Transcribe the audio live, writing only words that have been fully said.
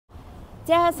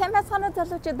За сайн байцгаана уу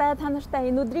залуучуудаа, та нартай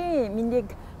энэ өдрийн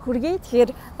мэндийг хүргэе. Тэгэхээр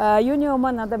юуны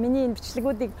өмнө одоо миний энэ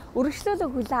бичлэгүүдийг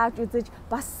үргэлжлүүлэн хүлээн авч үзэж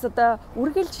бас одоо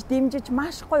үргэлж дэмжиж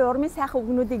маш гоё урмын сайхан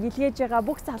үгнүүдийг илгээж байгаа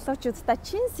бүх залуучуудаа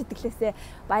чин сэтгэлээсээ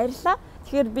баярлалаа.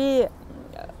 Тэгэхээр би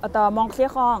одоо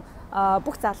Монголынхон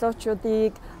бүх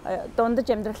залуучуудыг дундаж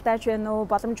амьдралтай ч вэ нүү,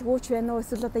 боломжгүй ч вэ нүү,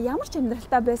 эсвэл одоо ямар ч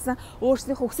амьдралтай байсан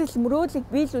өөрснийхөө хүсэл мөрөөдлийг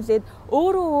биелүүлээд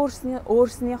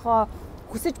өөрснийхөө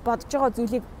хүсэж бодож байгаа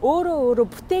зүйлийг өөрөө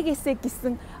бүтээгээсэй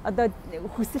гэсэн одоо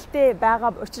хүсэлтэй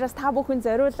байгаа учраас та бүхэн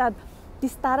зориулаад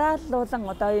дис дараалуулан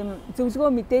одоо юм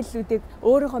зөвлөгөө мэдээллүүдийг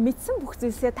өөрийнхөө мэдсэн бүх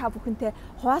зүйлсээ та бүхэнтэй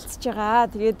хуваалцж байгаа.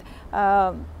 Тэгээд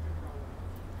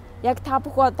яг та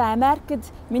бүхэн одоо Америкт,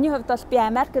 миний хувьд бол би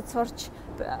Америкт сурч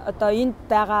одоо энд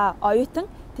байгаа оюутан.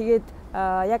 Тэгээд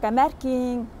яг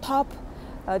Америкийн топ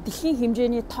Дэлхийн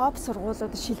хэмжээний топ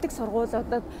сургуулиудад, шилдэг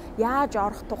сургуулиудад яаж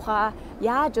орох тухай,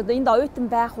 яаж одоо энд оюутан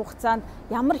байх хугацаанд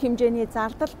ямар хэмжээний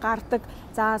зардал гардаг,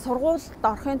 за сургуульд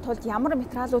орохын тулд ямар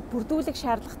материалууд бүрдүүлэх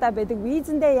шаардлагатай байдаг,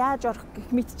 визэндээ яаж орох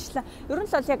гэх мэтчлэн ер нь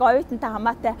л яг оюутантай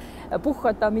хамаатай бүх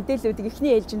одоо мэдээллүүдийг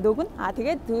эхний ээлжинд өгнө.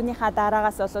 Тэгээд түүнийхээ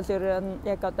дараагаас бол ер нь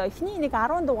яг одоо эхний нэг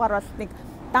 10 дугаар бол нэг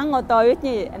дан одоо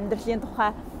оюутны амьдралын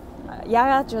тухай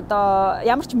яаж одоо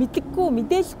ямар ч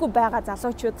мэдээлэлгүй байгаа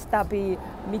залуучуудаа би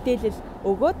мэдээлэл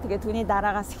өгөөд тэгээд түүний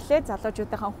дараагаас эхлээд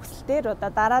залуучуудынхаа хүсэлтээр одоо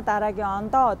дараагийн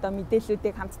ондоо одоо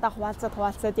мэдээллүүдийг хамтдаа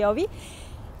хуваалцаад явъя.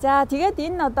 За тэгээд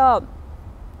энэ одоо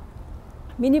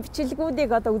миний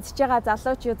бичлэгүүдийг одоо үзэж байгаа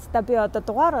залуучуудаа би одоо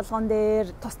дугаар болгон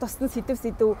дээр тусны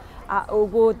сэдв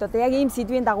өгөөд одоо яг ийм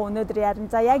сэдвийн дагуу өнөөдөр ярина.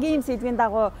 За яг ийм сэдвийн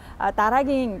дагуу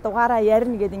дараагийн дугаараа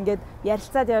ярина гэд ингээд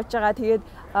ярилцаад явж байгаа. Тэгээд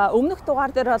өмнөх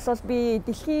дугаар дээр бол би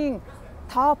Дэлхийн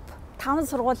топ 5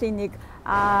 сургуулийн нэг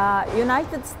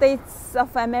United States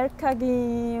of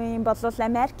America-гийн болов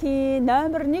Америкийн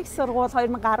номер 1 сургууль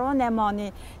 2018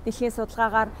 оны дэлхийн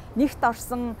судалгаагаар нэгт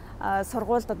орсон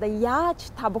сургуульд одоо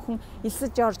яаж та бүхэн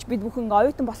элсэж орж бид бүхэн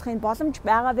оюутан болохын боломж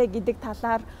байгаа вэ гэдэг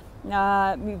талаар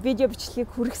видео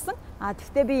бичлэгийг хүргэсэн.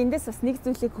 Тэгвэл би эндээс бас нэг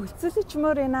зүйлийг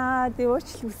хөлцүүлчихмээр байна. Тэгээ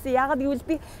уучлал хүсье. Яагаад гэвэл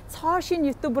би цоо шин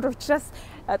ютубер учраас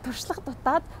туршлага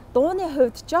дутаад дууны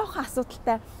хувьд жоохон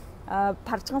асуудалтай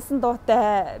паржгансан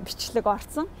дуутай бичлэг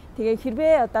орсон. Тэгээ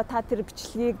хэрвээ одоо та тэр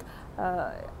бичлэгийг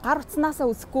гар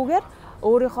утснаасаа үзэхгүйгээр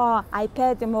өөрийнхөө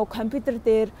iPad юм уу компьютер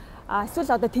дээр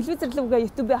эсвэл одоо телевизэр рүүгээ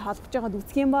YouTube-ээ холбож байгаад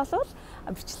үзэх юм бол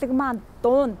бичлэг маань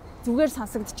дуу нь зүгээр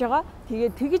сонсогдож байгаа.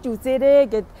 Тэгээд тэгж үзээрэй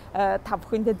гэд та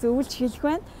бүхэндээ зөвлөж хэлэх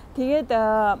байна. Тэгээд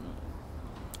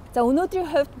за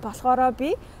өнөөдрийн хувьд болохоор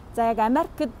би за яг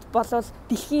Америкт болвол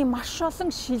дэлхийн маш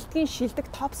олон шилдэг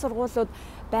топ сургуулиуд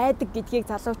байдаг гэдгийг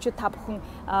залуучууд та бүхэн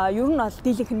ер нь бол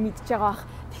дийлэнх нь мэдж байгаа бах.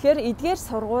 Тэгэхээр эдгээр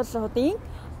сургуулиудын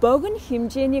богино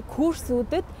хэмжээний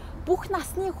курсүүдэд бүх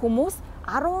насны хүмүүс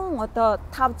 10 одоо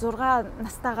 5 6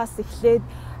 настайгаас эхлээд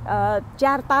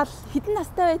 60 70 хэдэн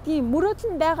настай байдгийн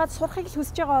мөрөөдөл нь байгаад сурахыг л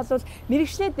хүсэж байгаа бол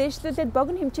мэрэгчлээ дээшлүүлээд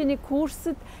богино хэмжээний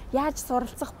курсэд яаж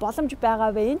суралцах боломж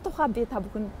байгаа вэ? Энэ тухай би та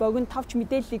бүхэнд богино товч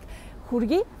мэдээллийг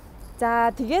хүргэе.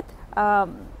 За тэгээд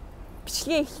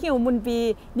бичлэгээ эхлэхийн өмнө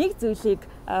би нэг зүйлийг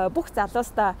бүх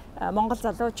залуустаа Монгол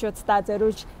залуучуудаа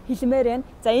зориулж хэлмээр байна.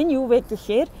 За энэ юу вэ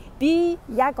гэхээр би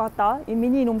яг одоо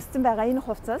миний өмссөн байгаа энэ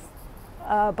хувцас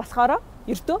болохоор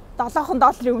ердөө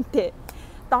 $7 үнэтэй.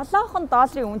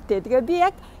 $7 үнэтэй. Тэгээ би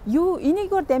яг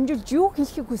энийгээр дамжуулж юу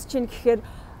хэлхийг хүсэж байна гэхээр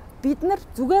бид нар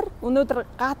зүгээр өнөөдөр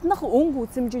гаднах өнгө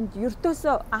үзэмжинд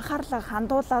ердөөсөө анхаарлаа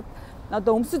хандуулаад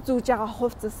одоо өмсөж зүүж байгаа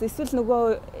хувцас эсвэл нөгөө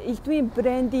элдвийн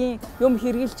брендийн юм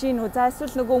хэрэгжилж гин үү, за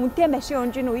эсвэл нөгөө үнэтэй машин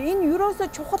унж гин үү, энэ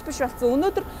юусоо чухал биш болсон.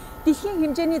 Өнөөдөр дэлхийн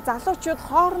хэмжээний залуучууд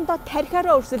хоорондоо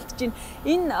тархиараа өрсөлдөж гин.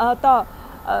 Энэ одоо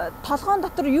толгоон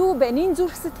дотор юу байна? Энэ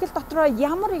зүрх сэтгэл дотроо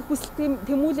ямар их хүсэл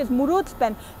тэмүүлэл мөрөөдөл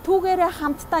байна? Түүгээрээ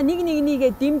хамтдаа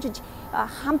нэгээ дэмжиж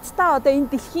хамтдаа одоо энэ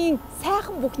дэлхийн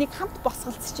сайхан бүхнийг хамт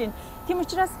босголцож байна. Тийм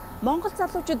учраас Монгол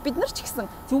залуучууд бид нар ч гэсэн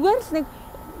зүгээр л нэг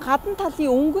гадна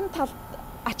талын өнгөн талд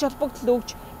ач холбогдол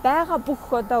өгж байгаа бүх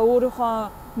одоо өөрийнхөө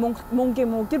мөнгө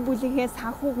юм уу гэр бүлийнхээ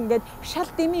санхүүг ингээд шал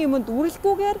дэмий юмд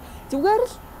үрэлгүйгээр зүгээр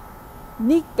л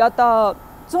нэг одоо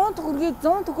 100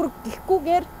 төгрөг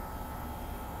гэхгүйгээр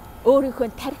өөрийнхөө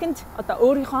тархинд одоо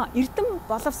өөрийнхөө эрдэм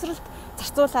боловсролт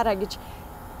зарцуулаарай гэж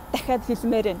дахиад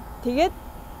хэлмээр байна. Тэгээд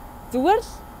зүгээр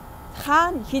л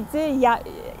хаана хизээ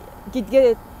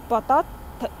гэдгээ бодоод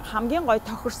хамгийн гой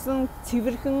тохирсон,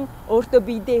 цэвэрхэн, өөртөө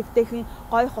биедээ эвтэйхэн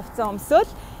гой хувцас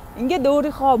өмсөөл ингээд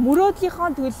өөрийнхөө мөрөөдлийнхөө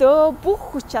төлөө бүх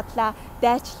хүч чадлаа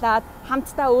дайчлаад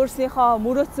хамтдаа өөрсдийнхөө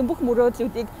мөрөөдсөн бүх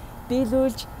мөрөөдлүүдийг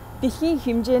биелүүлж дэлхийн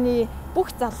хэмжээний бүх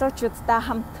залуучуудтай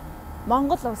хамт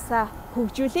Монгол улсаа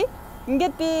хөгжүүлье.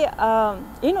 Ингээд би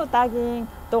энэ удаагийн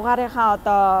дугаарынхаа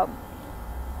одоо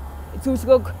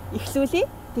зөвлөгөөг эхлүүлье.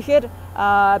 Тэгэхээр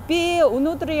би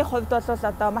өнөөдрийн хувьд бол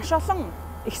одоо маш олон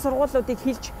их сургуулиудыг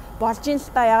хэлж болж ин л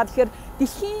та. Яагаад тэгэхээр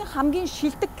дэлхийн хамгийн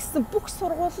шилдэг гэсэн бүх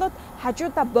сургуулиуд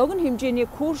хажуудаа богино хэмжээний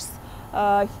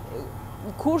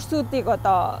курсуудыг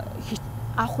одоо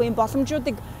авах юм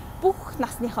боломжуудыг бүх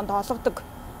насныханд олгодог.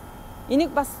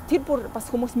 Энийг бас тэр бүр бас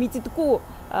хүмүүс мэддэггүй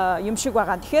юм шиг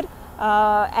байгаа. Тэгэхээр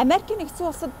Америкийн нэгдсэн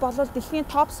улсад бол дэлхийн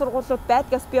топ сургуулиуд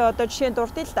байдгаас би одоо жишээ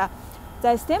дурдъя л да.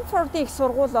 За Stanford-ийн их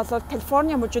сургууль бол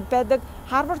Калифорни мужид байдаг,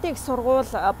 Harvard-ийн их сургууль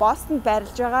Бостонд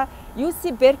байрлаж байгаа,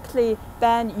 UC Berkeley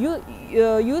байна,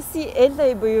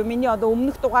 UCLA буюу миний одоо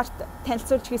өмнөх дугаарт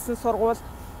танилцуулж хийсэн сургууль,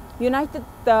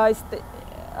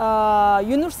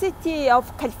 University of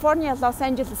California Los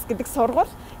Angeles гэдэг сургууль,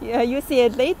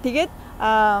 UCLA. Тэгээд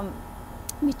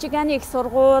Мичиганий их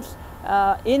сургууль,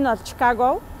 энэ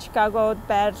бол Чикагод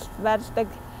байрладаг,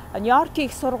 Нью-Йоркийн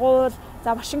их сургууль,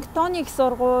 за Вашингтоны их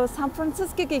сургууль, Сан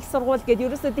Францискогийн их сургууль гэдэг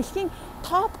ерөөсөө дэлхийн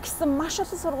топ гэсэн маш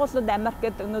олон сургуулиуд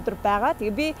Америкт өнөөдөр байгаа.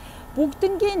 Тэгээ би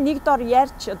бүгднгийн нэг дор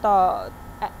ярьж одоо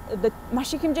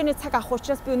маш их хэмжээний цаг авах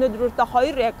учраас би өнөөдөр өөртөө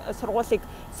хоёр яг сургуулийг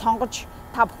сонгож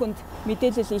та бүхэнд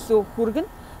мэдээлэл илүү хүргэнэ.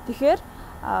 Тэгэхээр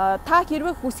та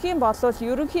хэрвээ хүсэх юм бол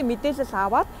ерөнхий мэдээлэл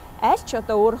аваад аль ч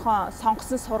одоо өөрийнхөө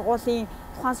сонгосон сургуулийн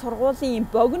тухайн сургуулийн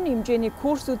богино хэмжээний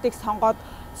курсүүдийг сонгоод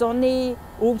зуны,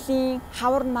 өвлийн,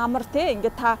 хавар намар те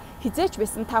ингээд та хизээч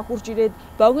байсан та хурж ирээд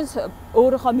богино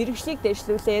өөрийнхөө мэрэгжлийг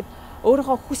дэвшлүүлээд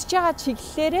өөрийнхөө хүсэж байгаа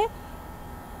чиглэлээрээ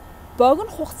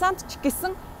богино хугацаанд ч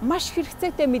гэсэн маш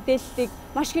хэрэгцээтэй мэдээллийг,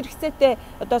 маш хэрэгцээтэй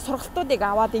одоо сургалтуудыг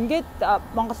аваад ингээд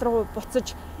Монгол руу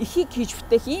буцаж ихийг хийж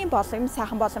бүтээх ийм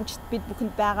сайхан боломжт бид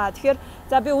бүхэнд байгаа. Тэгэхээр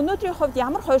за би өнөөдрийн хувьд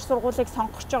ямар хоёр сургуулийг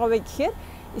сонгож байгаа вэ гэхээр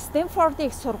Stanford-ийн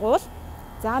их сургууль,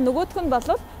 за нөгөөх нь бол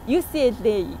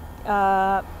UCLA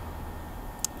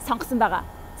сонгосон байгаа.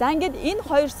 За ингээд энэ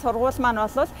хоёр сургууль маань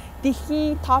бол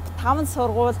дэлхийн топ 5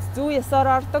 сургууль зүй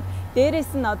ёсоор ордог.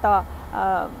 Дээрээс нь одоо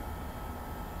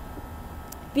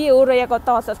би өөрөө яг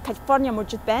одоо бол Калифорни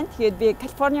мужид байна. Тэгээд би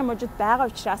Калифорни мужид байгаа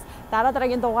учраас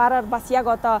дараагийн дугаараар бас яг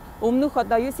одоо өмнөх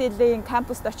одоо UCLA-ийн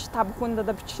кампуст очиж та бүхэнд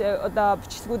одоо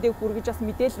бичлэгүүдийг хүргэж бас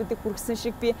мэдээллүүдийг хүргэсэн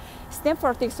шиг би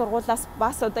Stanford-ийн сургуулиас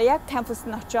бас одоо яг кампуст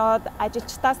нь очиод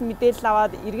ажилчдаас мэдээлэл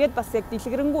аваад эргээд бас яг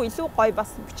дэлгэрэнгүй илүү гоё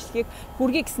бас бичлэгийг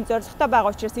хүргэе гэсэн зорилготой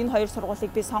байгаа учраас энэ хоёр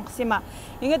сургуулийг би сонгосон юм а.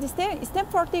 Ингээд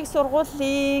Stanford-ийн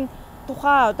сургуулийн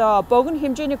тухай одоо богино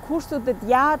хэмжээний курсүүдэд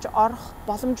яаж орох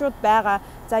боломжууд байгаа.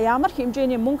 За ямар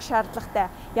хэмжээний мөнгө шаардлагатай,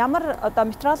 ямар одоо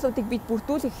материалуудыг бид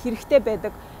бүрдүүлэх хэрэгтэй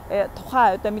байдаг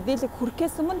тухай одоо мэдээлэл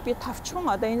хүргэхээс өмнө би товчхон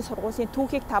одоо энэ сургуулийн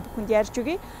түүхийг та бүхэнд ярьж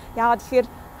өгье. Яагаад тэгэхээр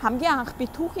хамгийн анх би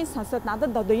түүхийн сонсоод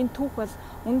надад одоо энэ түүх бол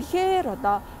үнэхээр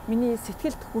одоо миний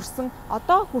сэтгэлд хүрсэн,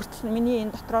 одоо хүртэл миний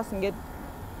энэ дотроос ингээд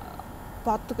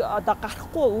одоо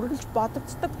гарахгүй үргэлж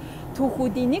бодогддог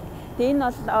түүхүүдийн нэг. Тэгээ энэ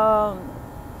бол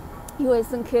юу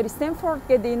гэсэн гэхээр Stanford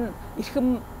гэдэг энэ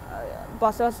эрхэм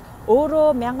болол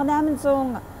өөрөө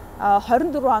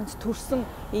 1824 онд төрсэн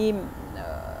ийм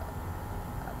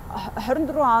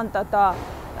 24 онд одоо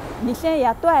нэлээд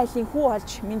ядуу айлын хүү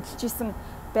болж мэндэлжсэн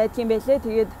байдгийн байлээ.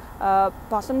 Тэгээд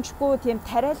боломжгүй тийм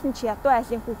тариаланч ядуу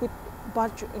айлын хүүхэд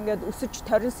болж ингээд өсөж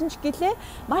торинсон ч гэлээ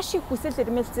маш их хүсэл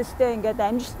эрмэлзэлтэй ингээд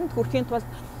амжилтанд хүрэхийн тулд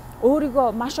өөрийгөө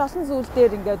маш олон зүйл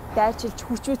дээр ингээд дайчилж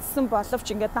хүчүүцсэн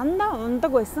боловч ингээд дандаа ундаг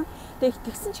байсан.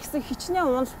 Тэгсэн ч гэсэн хичнээн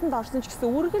уналтанд орсон ч гэсэн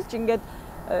үргэлж ингээд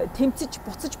тэмцэж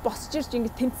буцаж босч ирж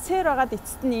ингээд тэмцсээр байгаад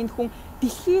эцэст нь энэ хүн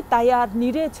дэлхий даяар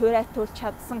нэрээ цурайтуулж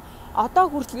чадсан.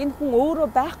 Одоо хүртэл энэ хүн өөрөө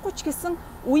байхгүй ч гэсэн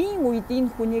үеийн үед энэ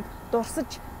хүнийг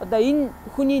дурсаж одоо энэ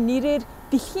хүний нэрээр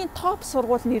дэлхийн топ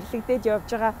сургууль нэрлэгдээд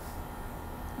явж байгаа.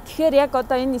 Тэгэхээр яг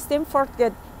одоо энэ Stanford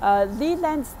гэдэг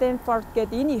Leland Stanford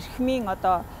гэдэг энэ эрхмийн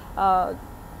одоо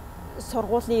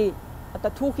сургуулийн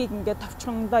одоо түүхийг ингээд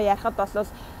товчхондоо ярихад бол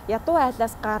ядуу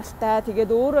айлаас гаралтай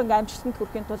тэгээд өөрөө ингээд амжилтанд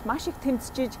хүрэхийн тулд маш их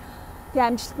тэмцэж тэг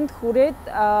амжилтанд хүрээд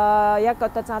яг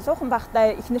одоо залуухан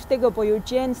байхдаа их нэртэйгээ буюу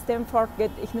Jane Stanford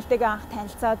гэдэг их нэртэйгээ анх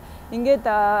танилцаад ингээд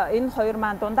энэ хоёр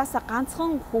маань дундаасаа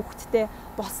ганцхан хүүхэдтэй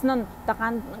болсон нь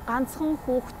ганцхан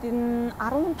хүүхэд нь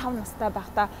 15 настай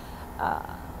байхдаа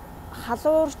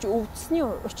халуурч өвдсөний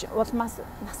улмаас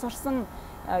насварсан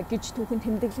гэж түүхэн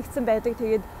тэмдэглэгдсэн байдаг.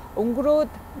 Тэгээд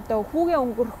өнгөрөөд одоо хүүгээ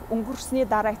өнгөрсний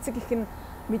дараа эцэг их нь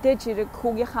мэдээж хэрэг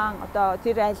хүүгийнхаа одоо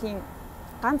тэр айлын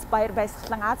ганц баяр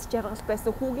баясгалан аз жаргал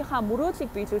байсан хүүгийнхаа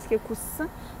мөрөөдлийг биелүүлэхийг хүссэн.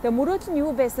 Тэгээ мөрөөдөл нь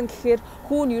юу байсан гэхээр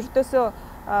хүү нь ердөөсөө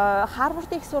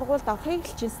Harvard-ийн их сургуульд авахыг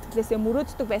л сэтгэлээсээ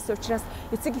мөрөөддөг байсан учраас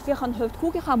эцэг эхийнхээ хувьд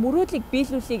хүүгийнхаа мөрөөдлийг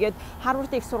биелүүлэхэд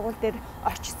Harvard-ийн их сургууль дээр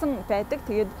очсон байдаг.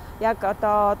 Тэгээд яг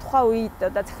одоо тухайн үед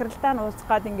одоо захиралтай нь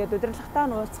уулзгаад ингээд удирдлагатай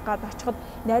нь уулзгаад очиход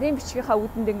нарийн бичгийнхаа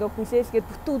үдэнд ингээд хүлээлгээд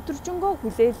бүтэн өдөржингөө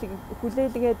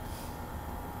хүлээлгээд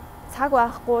цаг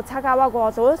байхгүй, цаг аваагүй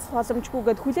бол уулзах боломжгүй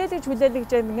гэд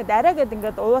хүлээлгэж ингээд арай гэд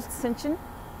ингээд уулзсан чинь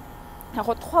яг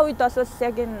тухайн үед бол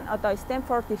яг энэ одоо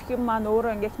Stanford Дэлхийн маань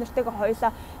өөрөө ингээд эхнэртэйгээ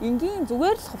хоёлаа энгийн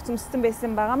зүгээр л хувц өмссөн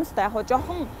байсан байгаа юм л та. Яг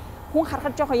жоохон хүн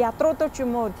харахад жоохон ядруудуу ч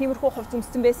юм уу тиймэрхүү хувц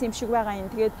өмссөн байсан юм шиг байгаа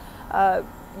юм. Тэгээд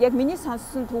яг миний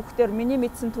сонссон түүхтэр, миний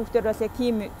мэдсэн түүхтэр бол яг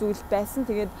тийм зүйл байсан.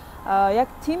 Тэгээд яг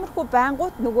тиймэрхүү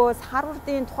байнгут нөгөө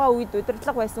Харвардын тухайн үед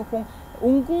удирдлага байсан хүн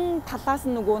өнгөн талаас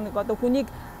нь нөгөө нэг одоо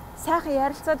хүнийг сайхан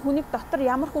ярилцаад хүнийг дотор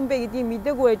ямар хүн бэ гэдгийг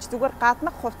мдээгүй байж зүгээр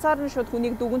гаднах хувцаар нь шууд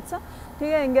хүнийг дүгнсэн.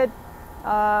 Тэгээ ингээд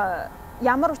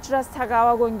ямар учраас цаг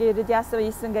аваагүй ингээд яасан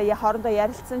ингээ хоорондоо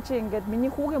ярилцсан чи ингээд миний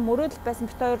хүүгийн мөрөөдөл байсан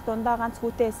бит хоёр дундаа ганц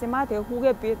хүүтэй байсан юм аа. Тэгээ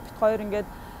хүүгээ бит хоёр ингээд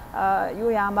юу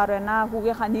яамаар байна.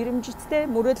 Хүүгийнхаа нэрэмжиттэй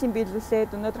мөрөөдлийн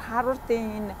биелүүлээд өнөөдөр Харвардын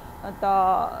энэ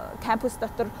одоо кампус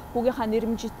дотор хүүгийнхаа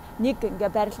нэрэмжит нэг ингээ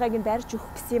барилгыг барьж өгөх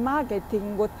гэсэн юм аа гэдэг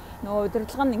тэгэнгүүт нөгөө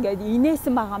удирдлага нь ингээ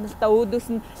инээсэн байгаа юм л да. Өөдөөс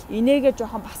нь инээгээ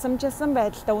жоохон басамжилсан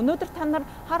байдалтай. Өнөөдөр та нар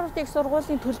Харвардын их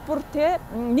сургуулийн төлбөр те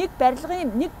нэг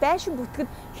барилгын нэг байшин бүтгэд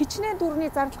хичнээн дүүрний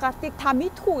зардал гартыг та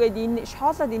мэдхүү гэдэг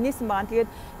шоолоод инээсэн байгаа. Тэгээд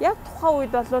яг тухайн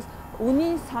үед бол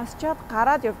үнийг сонсчоод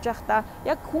гараад явж байхдаа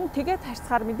яг хүн тэгээд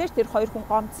харцгаар мэдээж тэр хоёр хүн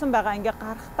гомдсон байгаа. Ингээ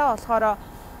гарахтаа болохоор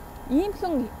ийм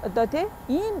хэн одоо тий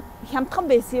ийм хямдхан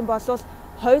байсан юм бол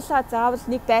хоёлаа заавал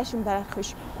нэг байшин барих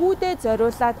биш. Хүүдээ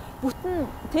зориулаад бүтэн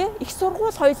тий их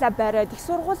сургууль хоёлаа бариад их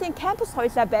сургуулийн кампус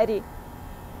хоёлаа барья.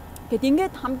 Гэт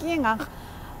ингээд хамгийн анх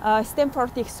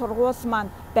Stanford их сургууль маань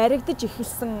баригдаж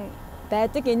эхэлсэн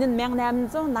байдаг. Энэ нь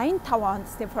 1885 онд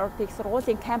Stanford их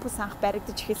сургуулийн кампус анх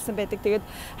баригдаж эхэлсэн байдаг. Тэгээд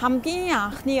хамгийн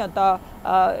анхны одоо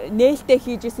нээлттэй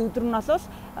хийжсэн өдөр нь бол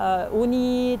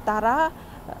үүний дараа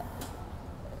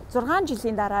 6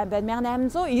 жилийн дараа байна.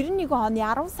 1891 оны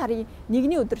 10 сарын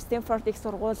 1-ний өдөр Stanford их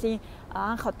сургуулийн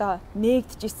анх одоо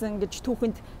нээгдэжсэн гэж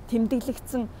түүхэнд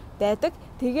тэмдэглэгдсэн байдаг.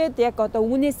 Тэгээд яг одоо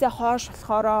үүнээсээ хойш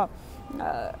болохоор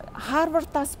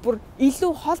Харвардаас бүр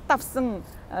илүү холд авсан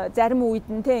зарим үед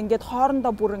нь те ингээд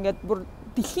хоорондоо бүр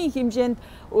дэлхийн хэмжээнд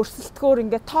өрсөлдөхөөр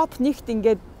ингээд топ 1-т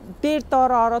ингээд дээр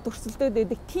доороо ороод өрсөлдөд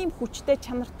байдаг тийм хүчтэй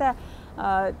чанартай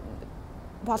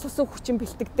боловсрох хүчин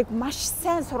бэлтгэдэг маш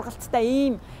сайн сургалттай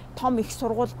ийм том их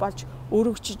сургууль болж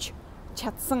өргөжж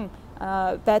чадсан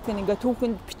байдг нь ингээд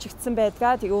түүхэнд бичигдсэн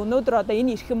байдгаа. Тэгээ өнөөдөр одоо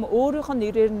энэ эрхэм өөрийнх нь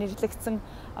нэрээр нэрлэгдсэн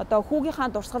одоо хүүгийнхаа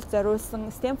дурсгалд зориулсан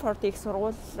Stanford их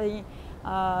сургуулийн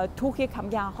түүхийг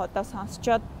хамгийн анх одоо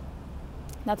сонсчоод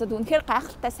надад үнэхээр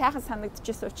гайхалтай сайхан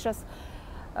санагдчихсэн учраас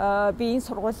би энэ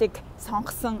сургуулийг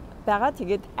сонгосон байгаа.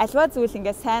 Тэгээд альва зүйл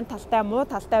ингээд сайн талтай, муу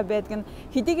талтай байдаг нь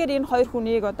хэдийгээр энэ хоёр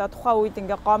хүнийг одоо тухайн үед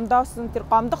ингээд гомдоосон тэр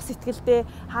гомдох сэтгэлдээ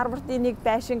Харвардын нэг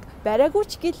байшинг бариагүй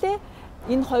ч гэлээ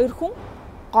энэ хоёр хүн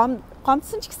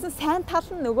гомдсон ч гэсэн сайн тал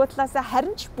нь нөгөө талаасаа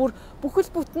харин ч бүр бүхэл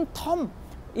бүтэн том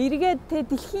эргээд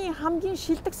дэлхийн хамгийн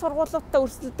шилдэг сургуулиудад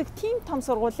өрсөлдөг тийм том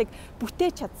сургуулийг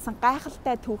бүтээж чадсан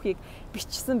гайхалтай түүхийг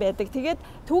бичсэн байдаг. Тэгээд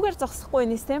түүгээр зогсохгүй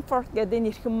энэ Stanford гэдэг энэ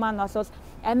эрхэм маань бол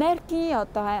Америкийн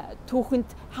одоо түүхэнд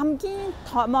хамгийн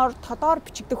томоор тодоор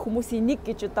бичигдэх хүмүүсийн нэг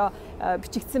гэж одоо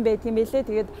бичигдсэн байт юм байлээ.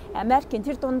 Тэгээд Америкийн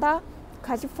тэр дундаа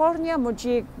Калифорниа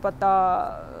мужийг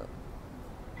одоо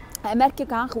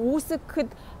Америкийг анх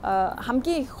үүсгэхэд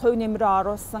хамгийн их хувь нэмрээ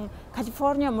оруулсан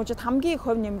Калифорниа мужид хамгийн их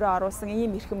хувь нэмрээ оруулсан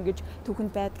ийм эрхэм гэж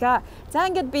түүхэнд байдгаа. За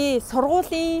ингээд би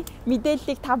сургуулийн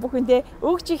мэдээллийг та бүхэндээ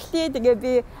өгч эхлэе. Тэгээ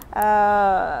би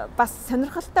бас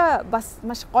сонирхолтой бас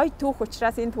маш гоё түүх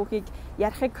учраас энэ түүхийг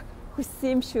ярихыг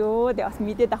хүссэн юм шүү. Тэгээ бас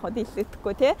мэдээд авах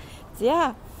дэлгэхгүй тий.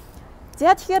 За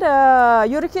тэгэхээр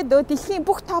ерөнхийдөө дэлхийн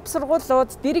бүх топ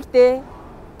сургуулиуд дэрэгдээ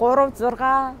 3,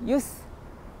 6, 9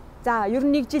 за ер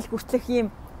нь 1 жил хүртэлх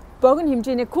ийм богино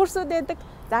хэмжээний курсууд байдаг.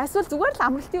 За эсвэл зүгээр л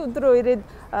амралтын өдрөө ирээд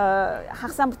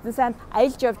хагасаа бүтэн санд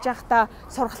аялж явж байхдаа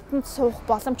сургалтанд суух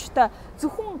боломжтой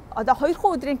зөвхөн одоо 2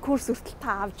 өдрийн курс хүртэл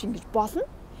та авч ингэж болно.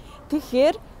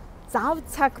 Тэгэхээр зав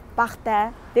цаг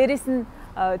багтай дээрэс нь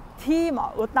тийм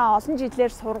удаан олон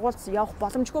жилээр сургуульд явах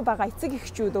боломжгүй байгаа эцэг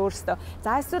эхчүүд өөрсдөө.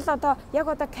 За эсвэл одоо яг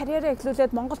одоо карьераа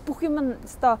эхлүүлээд Монгол бүх юм нь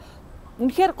өстой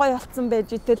үнэхээр гоё болцсон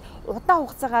байж итэл удаан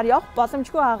хугацаагаар явах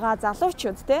боломжгүй байгаа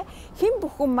залуучууд те хэн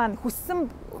бүхэн маань хүссэн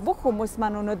бүх хүмүүс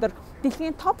маань өнөөдөр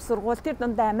дэлхийн топ сургууль тэр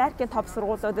дундаа Америкийн топ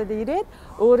сургуулиудад ирээд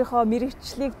өөрийнхөө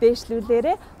мэрэгчлийг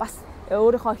дээшлүүлээрээ бас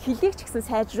өөрийнхөө хэлийг ч гэсэн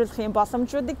сайжруулах юм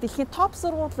боломжуудыг дэлхийн топ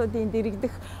сургуулиудын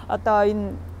дэрэгдэх одоо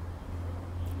энэ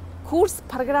курс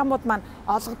програмууд маань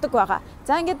олгодог байгаа.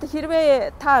 За ингээд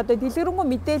хэрвээ та одоо дэлгэрэнгүй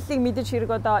мэдээллийг мэдэж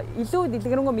хэрэг одоо илүү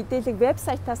дэлгэрэнгүй мэдээллийг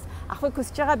вебсайтаас авахыг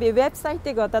хүсэж байгаа би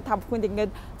вебсайтыг одоо та бүхэнд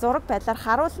ингээд зураг байдлаар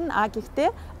харуулна. Гэхдээ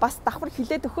бас давхар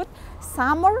хилээд өгөхөд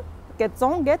summer гэд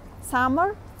 100 гэд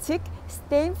summer цэг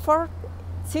Stanford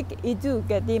цэг илүү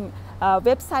гэдэг ийм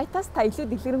вебсайтаас та илүү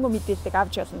дэлгэрэнгүй мэдээлэл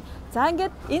авч болно. За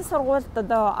ингээд энэ сургуульд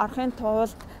одоо орохын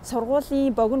тулд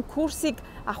сургуулийн богино курсыг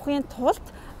авахын тулд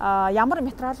ямар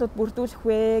материалууд бүрдүүлэх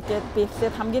вэ гэд би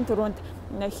эхлээд хамгийн түрүүнд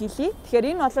хэлье.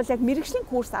 Тэгэхээр энэ бол яг мэргэжлийн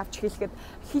курс авч хэлэхэд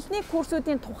хэлний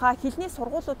курсуудын тухай, хэлний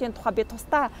сургуулиудын тухай би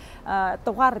тусдаа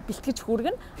дугаар бэлтгэж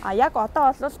хүргэнэ. Яг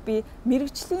одоо бол би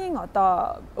мэргэжлийн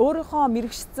одоо өөрийнхөө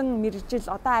мэргэжсэн мэргэжил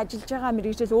одоо ажиллаж байгаа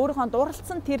мэргэжил өөрийнхөө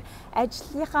дурлалцсан тэр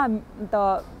ажлынхаа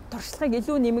одоо туршлагыг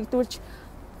илүү нэмэгдүүлж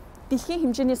дэлхийн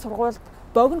хэмжээний сургуульд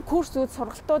богино курсүүд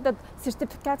сургалтуудад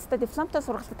сертификаттай дипломтой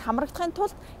сургалтад хамрагдахын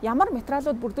тулд ямар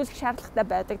материалууд бүрдүүлэх шаардлагатай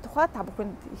байдаг тухай та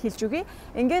бүхэнд хэлж өгье.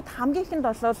 Ингээд хамгийн ихэнд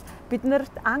бол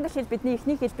биднэрт англи хэл бидний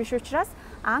эхний хэл биш учраас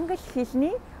англи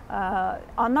хэлний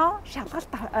оноо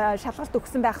шалгалт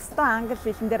өгсөн байх ёстой. Англи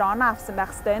хэлэн дээр оноо авсан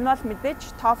байх ёстой. Энэ бол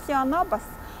мэдээж TOEFL-ийн оноо бас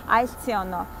IELTS-ийн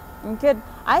оноо. Ингээд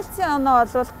IELTS-ийн оноо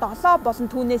бол 7 болон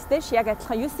түүнээс дэш яг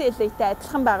адилхан UCLA-тэй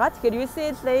адилхан байгаа. Тэгэхээр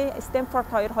UCLA, Stanford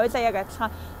хоёулаа яг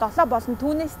адилхан 7 болон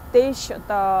түүнээс дэш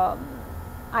одоо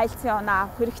IELTS-ийн оноо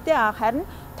авах хэрэгтэй. Харин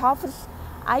TOEFL,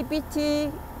 IBT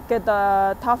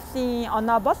гэдэг TOEFL-ийн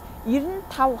оноо бол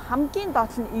 95 хамгийн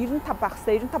доод нь 95 байх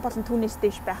хэрэгтэй. 95 болон түүнээс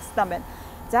дэш байх хэрэгтэй байна.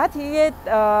 За тэгээд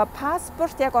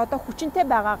паспорт яг одоо хүчинтэй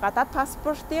байгаа гадаад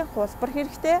паспортын хуулбар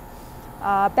хэрэгтэй.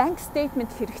 Банк стейтмент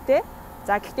хэрэгтэй.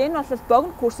 За гэхдээ энэ бол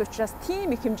богино курс учраас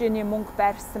тийм их хэмжээний мөнгө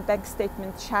байрсан банк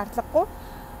стейтмент шаардлагагүй.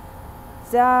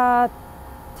 За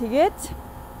тэгээд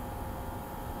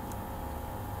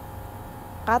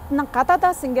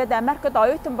гадаадаас ингээд Америкт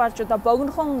оюутан болж одоо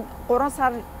богинохон 3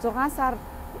 сар, 6 сар,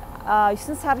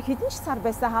 9 сар хэдэн ч сар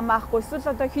байсан хамаахгүй. Эсвэл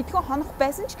одоо хэдхэн хоног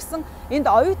байсан ч гэсэн энд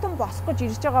оюутан болох гэж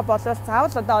ирж байгаа бол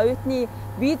заавал одоо оюутны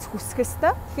виз хүсэх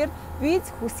ёстой. Тэгэхээр виз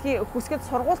хүсгээд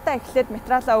сургуультаа эхлээд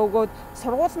материалаа өгөөд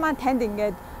сургууль маань танд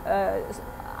ингээд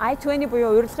I-20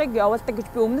 буюу урилгыг явуулдаг гэж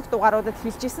би өмнөх дугааруудад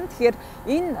хэлжсэн. Тэгэхээр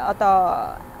энэ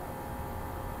одоо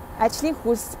ажлын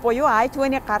хөлс буюу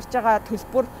I-20 гарч байгаа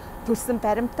төлбөр төлсөн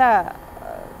баримтаа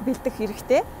бэлдэх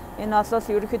хэрэгтэй. Энэ бол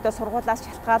ерөнхийдөө сургуулиас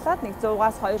шалтгаалаад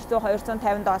 $100-аас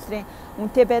 $200-250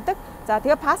 үнэтэй байдаг. За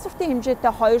тэгээ паспортын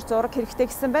хэмжээтэй 2 зураг хэрэгтэй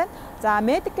гэсэн байна. За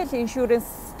medical insurance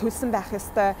төлсөн байх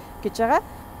ёстой гэж байгаа.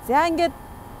 За ингээд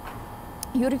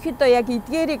ерөнхийдөө яг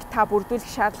эдгээрийг та бүрдүүлэх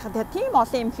шаардлагатай тийм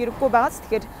олон юм хэрэггүй байгаас.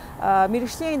 Тэгэхээр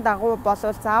мэргэжлийн дагуу бол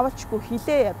заавалчгүй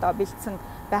хилээ одоо бэлдсэн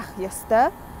байх ёстой.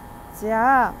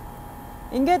 За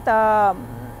ингээд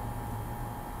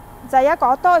за яг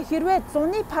одоо хэрвээ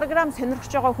зуны програмд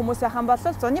сонирхож байгаа хүмүүс байхan бол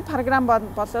зуны програм бол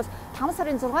 5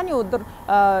 сарын 6-ны өдөр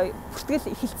бүртгэл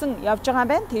эхэлсэн явж байгаа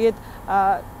юм байна. Тэгээд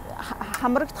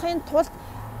хамрагдахын тулд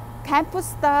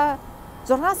кампуста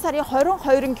 6 сарын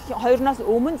 22-ноос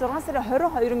өмнө 6 сарын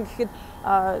 22 гэхэд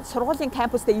сургуулийн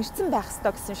кампуста ирсэн байх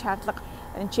ёстой гэсэн шаардлага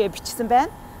энэ бичсэн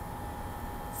байна.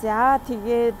 За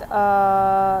тэгээд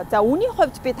за үүний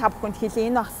хувьд би та бүхэнд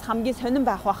хэлье. Энэ бас хамгийн сонирн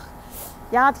байх бах.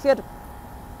 Яагаад тэгэхээр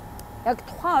яг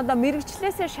тухайн одоо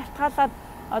мэргэжлээсээ шалтгаалаад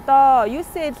одоо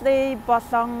UCLA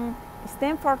болон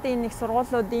Stanford-ийн нэг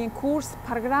сургуулиудын курс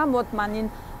програмууд маань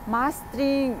энэ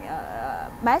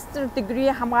master degree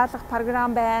хамгаалах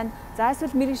програм байна. За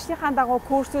эсвэл мэргэжлийнхаа дагуу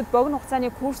курсүүд, богино хугацааны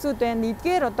курсүүд байна.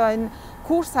 Эдгээр одоо энэ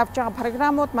курс авч байгаа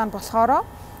програмууд маань болохоор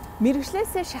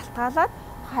мэргэжлээсээ шалтгаалаад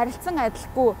харилцан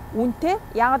адилгүй үнэтэй.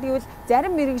 Яг гэвэл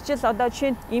зарим мэргэжил одоо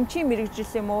жишээ нь эмчийн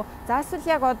мэргэжил юм уу? За эсвэл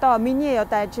яг одоо миний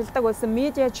одоо ажилдаг байсан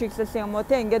медиа чиглэл юм уу?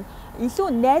 Тэ ингээд илүү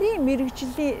нарийн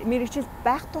мэргэжил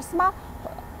байх тусмаа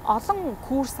олон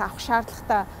курс авах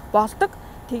шаардлагатай болдог.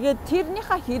 Тэгээд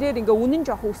тэрнийхээ хэрээр ингээ үнэн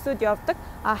жоох өсөд явдаг.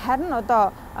 Харин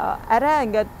одоо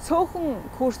арай ингээ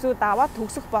цөөхөн курсүүд аваад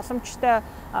төгсөх боломжтой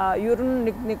ер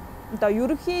нь нэг одоо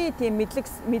ерөнхий тийм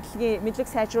мэдлэг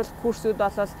сайжруулах курсүүд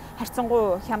бол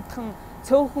харьцангуй хямдхан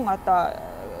цөөхөн одоо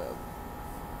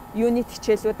юнит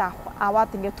хичээлүүд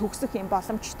аваад ингээ төгсөх юм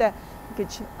боломжтой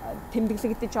гэж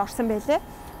тэмдэглэгдэж орсон байлээ.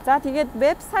 За тэгээд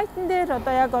вебсайтн дээр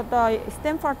одоо яг одоо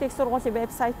Stanford их сургуулийн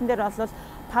вебсайтн дээр бол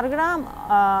програм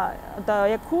одоо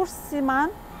яг курсын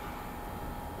маань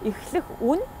эхлэх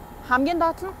үн хамгийн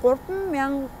доод нь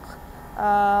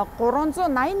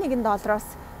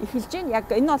 $3,381 эхэлж байна.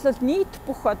 Яг энэ бол нийт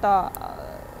бүх одоо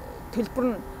төлбөр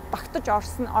нь багтаж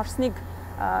орсныг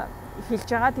хэлж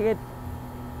байгаа. Тэгээд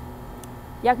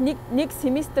яг нэг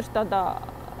семестрт одоо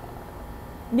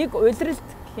нэг улиралд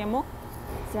гэх юм уу.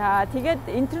 За тэгээд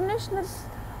international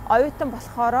оюутан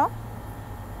болохоор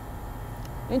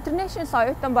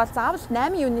бол заавал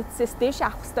 8 юнитсээс дээш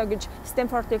авах ёстой гэж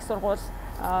Stanford их сургууль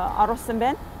оруулсан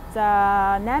байна.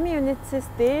 За 8 юнитсээс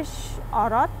дээш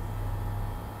ороод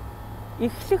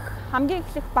хамгийн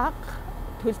эхлэх бага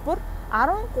төлбөр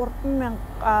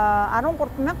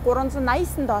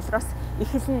 $13,389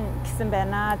 эхэлнэ гэсэн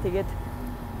байна. Тэгээд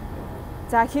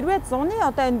За хэрвээ зуны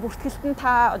одоо энэ бүртгэлтэн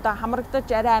та одоо хамрагдаж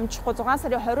арай амжихгүй 6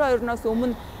 сарын 22-ноос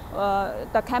өмнө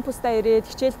одоо кампустаа ирээд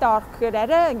хичээлдээ орох гэхээр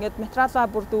арай ингээд материалаа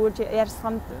бүр дүүлж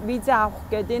ярилцлаганд виза авах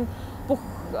гэдэг энэ бүх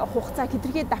хугацаа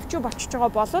хэдэрхий давчуу болчихж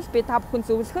байгаа бол би та бүхэн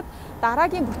зөвлөхөд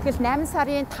дараагийн бүртгэл 8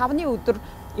 сарын 5-ны өдөр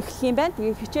эхлэх юм байна.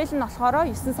 Тэгээ хичээл нь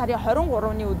болохоор 9 сарын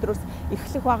 23-ны өдрөөс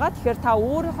эхлэх байгаа. Тэгэхээр та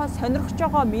өөрийнхөө сонирхож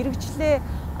байгаа мэрэгчлээ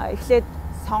эхлээд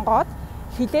сонгоод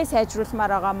хилээ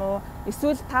сайжруулмаар байгаа мó?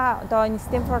 Эсвэл та одоо энэ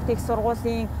Stanford их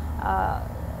сургуулийн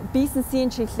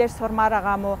бизнесийн чиглэлээр сурмаар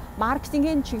байгаа мó?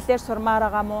 Маркетингийн чиглэлээр сурмаар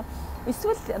байгаа мó?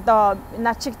 Эсвэл одоо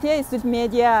над чиг тий эсвэл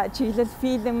медиа чиглэл,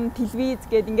 фильм, телевиз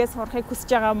гээд ингээд сурахыг хүсэж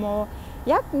байгаа мó?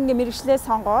 Яг ингээ мэрэгчлээ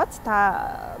сонгоод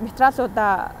та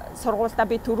материалуудаа сургуультай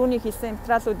би түрүүний хэлсэн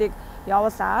материалуудыг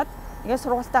явуулаад ингээ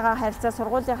сургуультайгаа харилцаа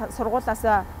сургуулиас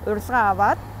урилга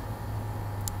аваад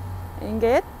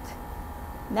ингээд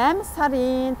 8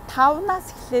 сарын 5-наас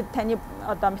эхлээд таны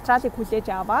одоо материалыг хүлээж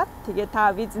аваад тэгээ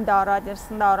та визэндээ ороод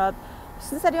ярьсандаа ороод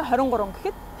 9 сарын 23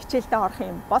 гэхэд хичээлдээ орох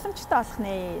юм боломжтой болох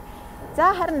нэ.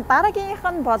 За харин дараагийнх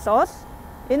нь болвол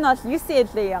энэ бол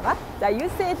UCLA яагаад. За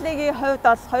UCLA-гийн хувьд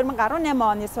бол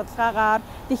 2018 оны судалгаагаар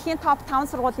дэлхийн топ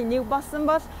 5 сургуулийн нэг болсон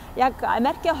бол яг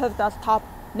Америкийн хувьд бол топ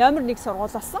номер 1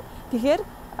 сургууль болсон. Тэгэхээр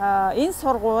энэ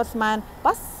сургууль маань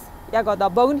бас яг одоо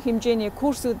богино хэмжээний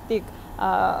курсуудыг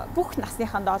бүх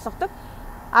насныханд олгодог.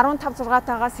 15-6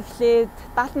 тагаас эхлээд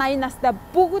 70-80 настай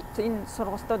бүгд энэ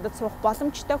сургуулиудад суух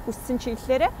боломжтой хүссэн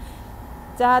чиглэлээрээ.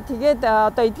 За тэгээд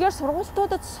одоо эдгээр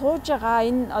сургуулиудад сууж байгаа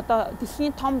энэ одоо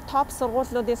дэлхийн том топ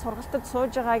сургуулиудын сургалтад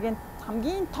сууж байгаагийн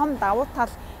хамгийн том давуу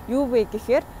тал юу вэ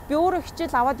гэхээр би өөрөө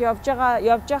хичээл аваад явж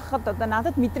байхад одоо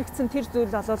надад мэдрэгдсэн тэр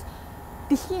зүйл бол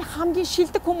дэлхийн хамгийн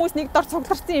шилдэг хүмүүс нэг дор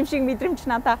цугларсан юм шиг мэдрэмж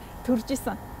надад төрж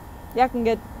исэн. Яг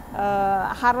ингээд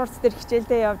Harvard дээр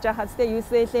хичээлдээ явж байхад тэ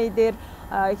UCLA дээр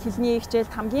хэлний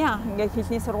хичээлд хамгийн анх ингээд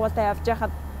хэлний сургуультай явж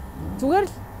байхад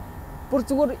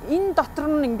зүгээр энэ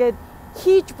дотор нь ингээд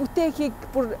хийж бүтээхийг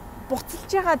бүр буцалж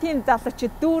байгаа тийм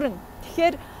залуучууд дүүрэн.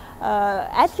 Тэгэхээр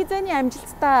аль хэзээний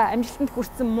амжилтанд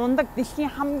хүрсэн мундаг дэлхийн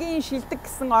хамгийн шилдэг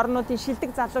гэсэн орнуудын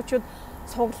шилдэг залуучууд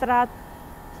цуглараад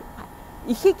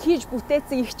ихийг хийж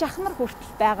бүтээсэн их чахмар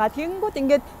хүртэл байгаа. Тэгэнгүүт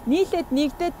ингээд нийлээд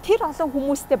нэгдээд тэр олон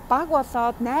хүмүүстэй баг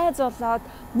болоод, найз болоод,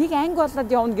 нэг анги болоод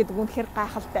явна гэдэг үнэхээр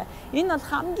гайхалтай. Энэ бол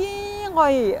хамгийн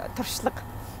гоё туршлага.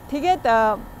 Тэгээд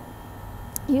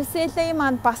UCLA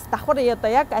маань бас давхар одоо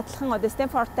яг адилхан одоо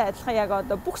Stanford-тай адилхан яг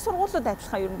одоо бүх сургуулиуд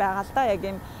адилхан юм байгаа л да. Яг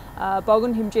ийм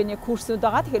богино хэмжээний курсууд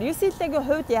байгаа. Тэгэхээр UCLA-гийн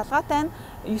хувьд ялгаатай нь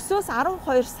 9-өөс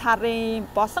 12 сарын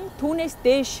болон түүнээс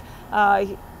дээш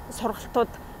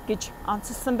сургалтууд гэж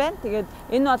онцлсан байна. Тэгээд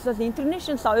энэ бол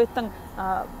international оюутан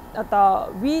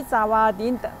одоо виз аваад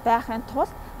энд байхын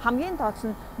тулд хамгийн доод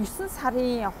нь 9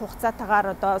 сарын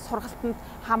хугацаатаагаар одоо сургалтанд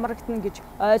хамрагдана гэж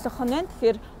ойлгох нь байна.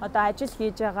 Тэгэхээр одоо ажил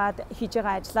хийж байгаа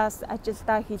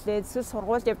ажилдаа хийлээд эсвэл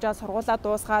сургуульд явж байгаа сургуулаа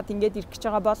дуусгаад ингээд ирэх гэж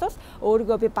байгаа бол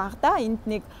өөрийгөө би багадаа энд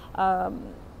нэг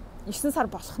 9 сар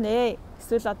болох нэ.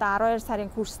 Эсвэл одоо 12 сарын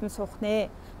курсэнд суух нэ.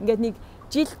 Ингээд нэг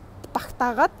жил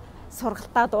багтаагаад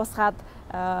сургалтаа дуусгаад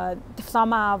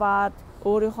диплома аваад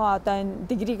өөрийнхөө одоо энэ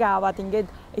дигригээ аваад ингээд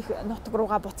их нутаг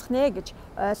руугаа буцах нэ гэж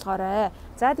ойлгоорой.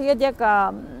 За тэгээд яг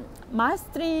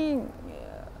мастрын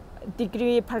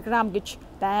дигри програм гэж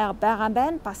байгаа юм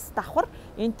байна. Бас давхар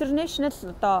international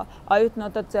одоо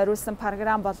оюутнуудад зориулсан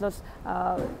програм бол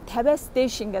 50-аас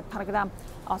дээш ингээд програм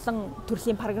олон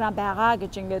төрлийн програм байгаа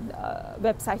гэж ингээд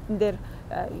вебсайтн дээр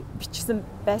бичсэн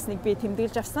байсныг би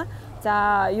тэмдэглэж авсан.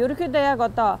 За ерөнхийдөө яг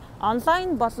одоо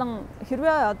онлайн болон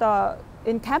хэрвээ одоо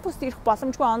энэ кампуст ирэх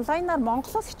боломжгүй онлайнаар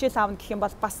Монголоос хичээл аавна гэх юм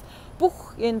бол бас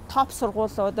бүх энэ топ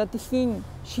сургуулиудад дэлхийн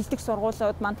шилдэг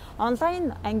сургуулиуд маань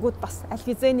онлайн ангиуд бас аль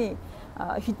хэзээний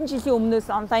хэдэн жилийн өмнөөс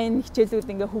онлайн хичээлүүд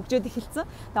ингээ хөгжөөд эхэлсэн.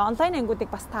 Тэгээ онлайн ангиудыг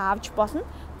бас та авч болно.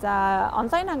 За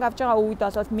онлайн анги авч байгаа үед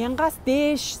бол 1000-аас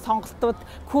дээш сонголтууд,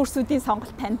 курсүүдийн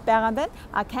сонголт танд байгаа юм байна.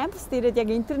 А кампуст ирээд яг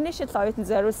international оюутан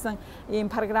зориулсан ийм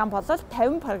програм бол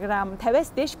 50-аас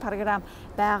дээш програм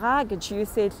байгаа гэж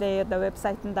UCLA одоо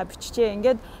вебсайтанда бичжээ.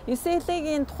 Ингээд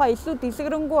UCLA-гийн тухай илүү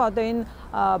дэлгэрэнгүй одоо энэ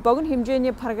богино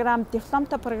хэмжээний програм,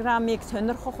 дипломтой програмыг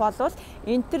сонирхох бол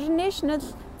international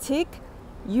цэг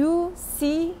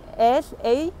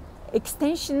UCLA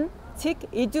extension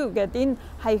илүү гэдэг энэ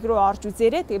хаяг руу орж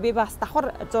үзээрэй. Тэгээ би бас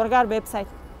давхар зургаар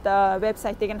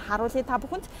вебсайтыг нь харуулъя та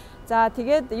бүхэнд. За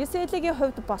тэгээд UCLA-гийн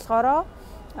хувьд болохоор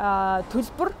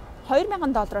төлбөр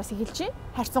 $2000 эхэлж байна.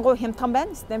 Харьцангуй хямдхан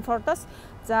байна Stanford-оос.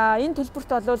 За энэ төлбөрт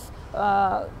бол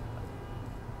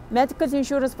medical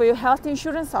insurance буюу health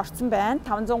insurance орсон байна.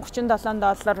 $537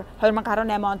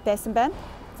 2018 онд байсан байна.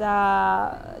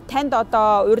 За танд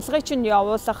одоо урилгыг чинь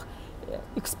явуулах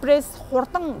экспресс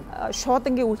хурдан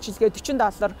шуудангийн үйлчилгээ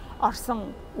 $40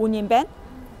 орсон үн юм байна.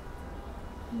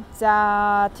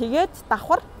 За тэгээд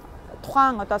давхар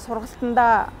тухайн одоо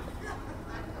сургалтандаа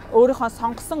өөрийнхөө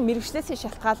сонгосон мэргэжлээсээ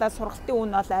шалтгаалаад сургалтын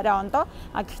үн бол арай ондоо.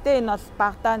 Гэхдээ энэ бол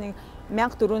багадаа нэг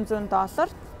 $1400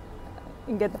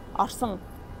 ингээд орсон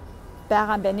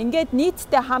байгаа юм байна. Ингээд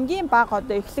нийтдээ хамгийн бага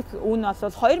одоо эхлэх үн бол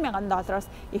 $2000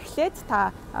 эхлээд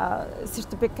та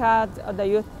сертификат одоо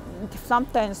юу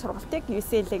дипломтой энэ сургалтыг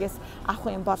UCL-ээс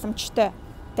авах юм боломжтой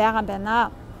байгаа юм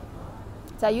байна.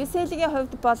 За UCL-ийн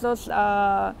хувьд бол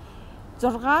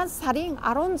 6 сарын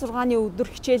 16-ны өдөр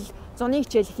хичээл зуны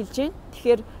хичээл эхэлж байна.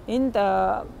 Тэгэхээр энд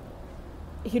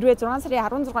хэрвээ 6 сарын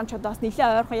 16-нд чодоос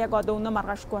нэлээд ойрхон яг одоо өнөө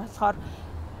маргаашгүй болохоор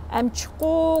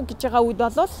амжихгүй гэж байгаа үед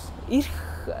бол эх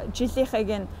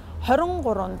жилийнхээ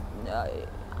 23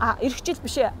 эх жил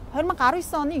биш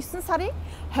 2019 оны 9 сарын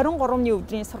 23-ны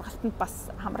өдрийн сургалтанд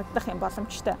бас хамрагдах юм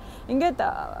боломжтой. Ингээд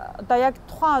одоо яг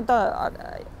тухайн одоо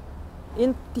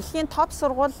энэ дэлхийн топ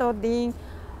сургуулиудын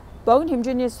богино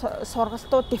хэмжээний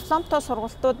сургалтууд, дипломтой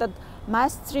сургалтуудад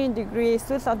мастерийн degree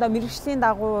эсвэл одоо мэргэжлийн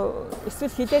дагуу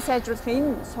эсвэл хилээ сайжруулах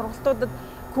энэ сургалтуудад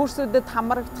курсуудад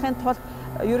хамрагдахын тулд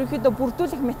ерөнхийдөө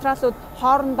бүрдүүлэх материалууд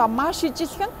хоорондоо маш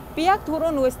ижилхэн. Би яг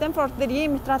түрүү нөгөө Stanford дээр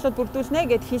ийм материалууд бүрдүүлнэ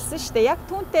гэд хэлсэн шүү дээ. Яг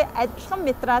түүнтэй адилхан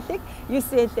материалыг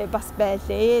UCL бас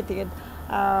байлээ. Тэгээд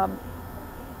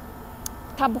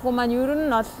та бүхэн маань ер нь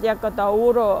бол яг одоо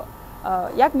өөрөө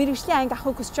яг мэргэжлийн анги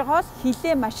авахыг хүсэж байгаа бол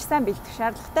хилээ маш сайн бэлдэх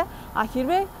шаардлагатай.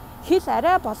 Хэрвээ хэл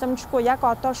арай боломжгүй яг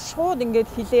одоо шууд ингээд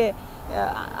хилээ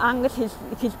англи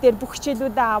хэл дээр бүх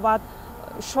хичээлүүдээ аваад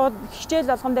шууд хичээл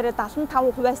болгон дээрээ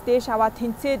 75%-аас дээш аваад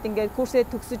тэнцээд ингээд курсээ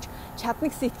төгсөж чадна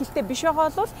гэсэн итгэлтэй биш байгаа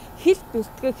бол хэл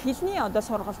бэлтгэх хэлний одоо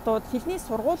сургалтууд, хэлний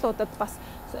сургуулиудад бас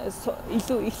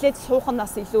илүү эхлээд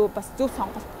суухнаас илүү бас зөв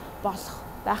сонголт болох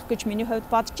байх гэж миний хувьд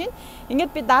бодож байна.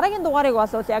 Ингээд би дараагийн дугаарыг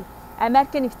бол яг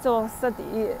Америк нэгдсэн улсад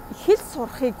хэл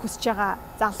сурахыг хүсэж байгаа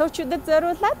залуучуудад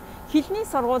зориулаад хэлний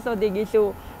сургуулиудыг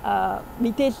илүү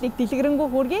мэдээллийг дэлгэрэнгүй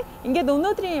хүргэе. Ингээд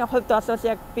өнөөдрийн хувьд бол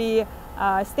яг би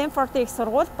Stanford их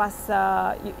сургууль бас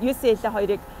UCL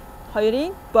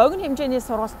хоёрын богино хэмжээний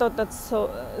сургалтуудад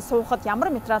суухад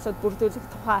ямар материалууд бүрдүүлэх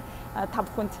тухай та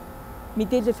бүхэнд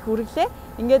мэдээлэл хүргэлээ.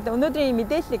 Ингээд өнөөдрийн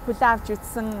мэдээллийг хүлээн авч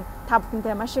үзсэн та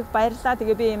бүхэндээ маш их баярлалаа.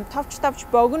 Тэгээ би ийм товч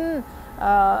богино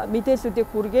мэдээллүүдийг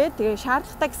хүргээд тэгээ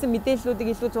шаардлагатай гэсэн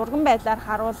мэдээллүүдийг илүү зурган байдлаар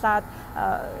харуулад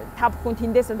та бүхэн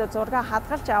тэндээс одоо зураг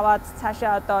хадгалж аваад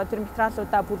цаашаа одоо тэр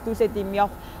материалуудаа бүрдүүлээд юм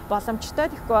явах боломжтой.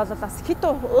 Тэгэхгүй бол бас хит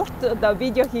урт одоо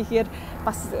видео хийхээр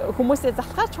бас хүмүүсээ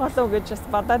залхаач болов гэж бас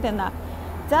бодоод байна.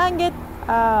 За ингээд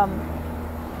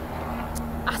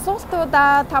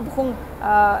асуултуудаа та бүхэн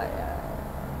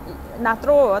над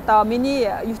руу одоо миний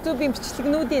YouTube-ийн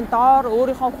бичлэгнүүдийн доор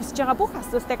өөрийнхөө хүсэж байгаа бүх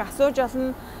асуултыг асууж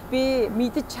олно. Би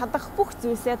мэдэж чадах бүх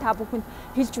зүйлсээ та бүхэнд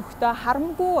хэлж өгөхдөө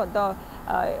харамгүй одоо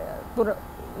бүр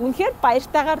үнэхээр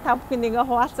баяртайгаар та бүхэнд ингээ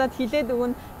хуваалцаад хэлээд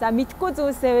өгнө. За мэдхгүй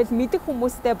зүйлсээ бол мэдэх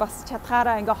хүмүүстэй бас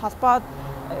чадхаараа ингээ холбоод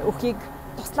өхийг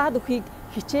туслаад өхийг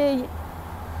хичээе.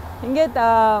 Ингээд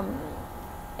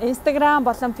Instagram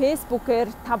болон Facebook-ээр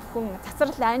та бүхэн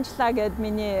цацрал Анжела гэдэг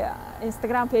миний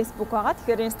Instagram, Facebook байгаа.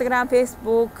 Тэгэхээр Instagram,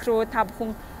 Facebook руу та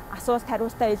бүхэн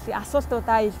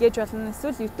асуултуудаа илгээж болно.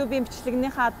 Эсвэл YouTube-ийн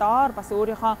бичлэгнийхаа доор бас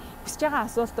өөрийнхөө хүсэж байгаа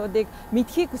асуултуудыг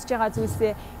мэдхийг хүсэж байгаа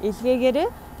зүйлсээ илгээгээрэй.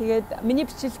 Тэгээд миний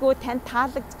бичлэгүүд танд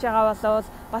таалагдж байгаа бол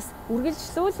бас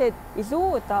үргэлжлүүлээд илүү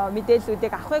одоо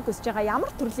мэдээллүүдийг авахыг хүсэж байгаа.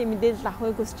 Ямар төрлийн мэдээлэл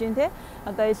авахыг хүсэж байна те?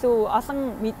 Одоо илүү олон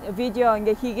видео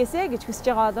ингээ хийгээсэй гэж хүсэж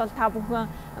байгаа бол та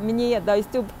бүхэн миний одоо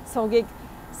YouTube сувгийг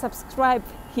subscribe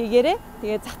хийгээрэй.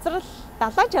 Тэгээд цацрал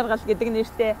далаа жаргал гэдэг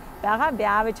нэртэй байгаа. Би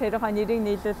аав ээж хоёрын нэрийг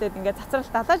нийлүүлээд ингээд цацрал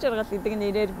далаа жаргал гэдэг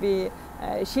нэрээр би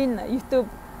шинэ YouTube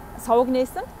сувг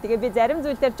нээсэн. Тэгээ би зарим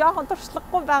зүйл дээр жоохон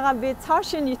туршлагагүй байгаа. Би цоо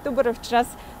шинэ YouTuber учраас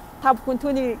та бүхэн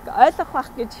түүнийг ойлгох байх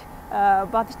гэж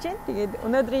бодож байна. Тэгээд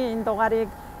өнөөдрийн энэ дугаарыг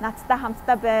надтай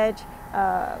хамтдаа байж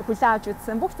хүлээн авч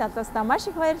үзсэн бүх залуустаа маш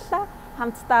их баярлалаа.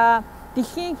 Хамтдаа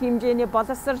дэлхийн хэмжээний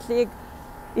боловсролыг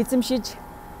эзэмшиж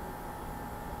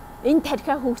энэ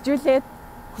тархиа хөгжүүлээд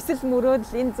хүсэл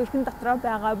мөрөөдөл энэ зүрхэн дотроо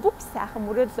байгаа бүх сайхан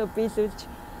мөрөөдлөө биелүүлж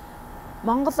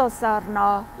Монгол улсаа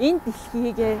орноо энэ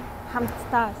дэлхийг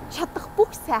хамтдаа чадах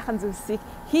бүх сайхан зүйлсийг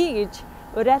хий гэж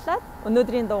уриалаад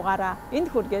өнөөдрийн дугаараа энд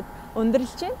хүргээд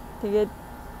өндөрлж байна. Тэгээд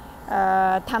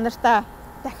та нартай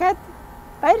дахиад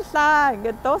баярлалаа.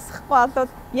 Ингээд дуусахгүй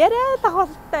бол яриа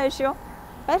дагуултай шүү.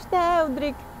 Баяртай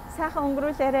өдрийг сайхан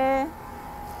өнгөрүүлээрэй.